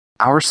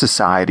Our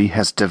society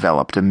has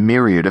developed a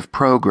myriad of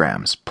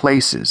programs,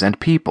 places, and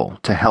people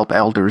to help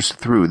elders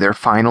through their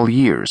final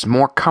years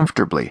more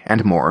comfortably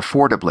and more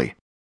affordably.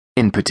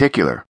 In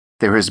particular,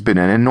 there has been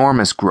an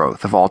enormous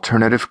growth of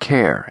alternative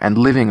care and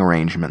living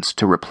arrangements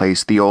to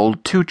replace the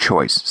old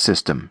two-choice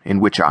system in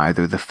which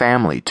either the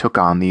family took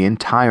on the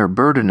entire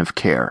burden of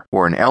care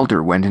or an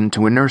elder went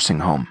into a nursing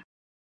home.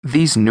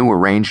 These new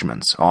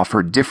arrangements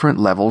offer different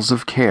levels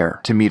of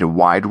care to meet a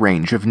wide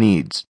range of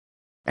needs,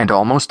 and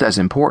almost as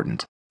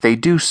important, they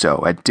do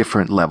so at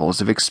different levels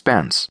of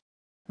expense.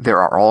 There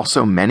are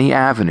also many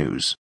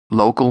avenues,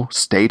 local,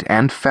 state,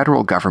 and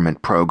federal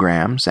government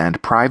programs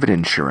and private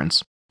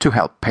insurance to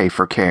help pay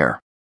for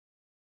care.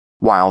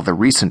 While the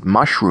recent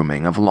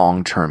mushrooming of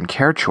long-term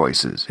care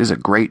choices is a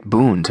great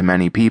boon to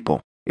many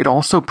people, it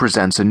also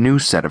presents a new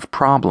set of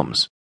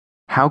problems.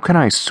 How can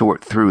I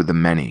sort through the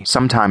many,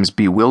 sometimes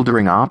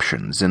bewildering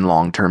options in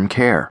long-term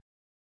care?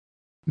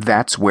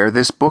 That's where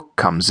this book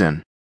comes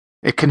in.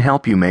 It can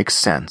help you make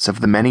sense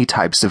of the many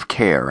types of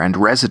care and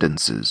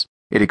residences.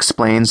 It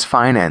explains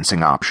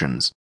financing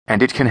options,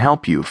 and it can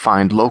help you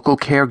find local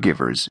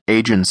caregivers,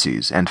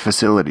 agencies, and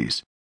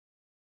facilities.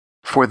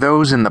 For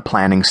those in the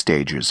planning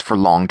stages for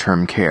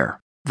long-term care,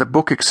 the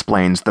book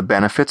explains the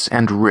benefits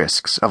and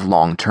risks of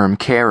long-term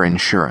care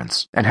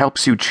insurance and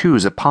helps you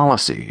choose a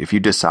policy if you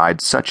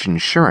decide such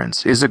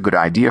insurance is a good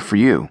idea for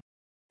you.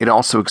 It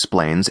also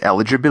explains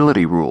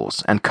eligibility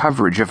rules and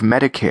coverage of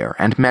Medicare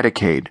and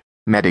Medicaid,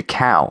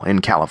 Medi-Cal in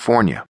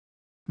California.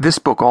 This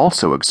book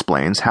also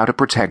explains how to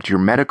protect your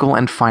medical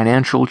and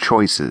financial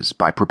choices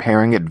by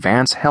preparing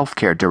advance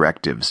healthcare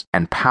directives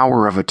and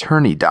power of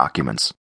attorney documents.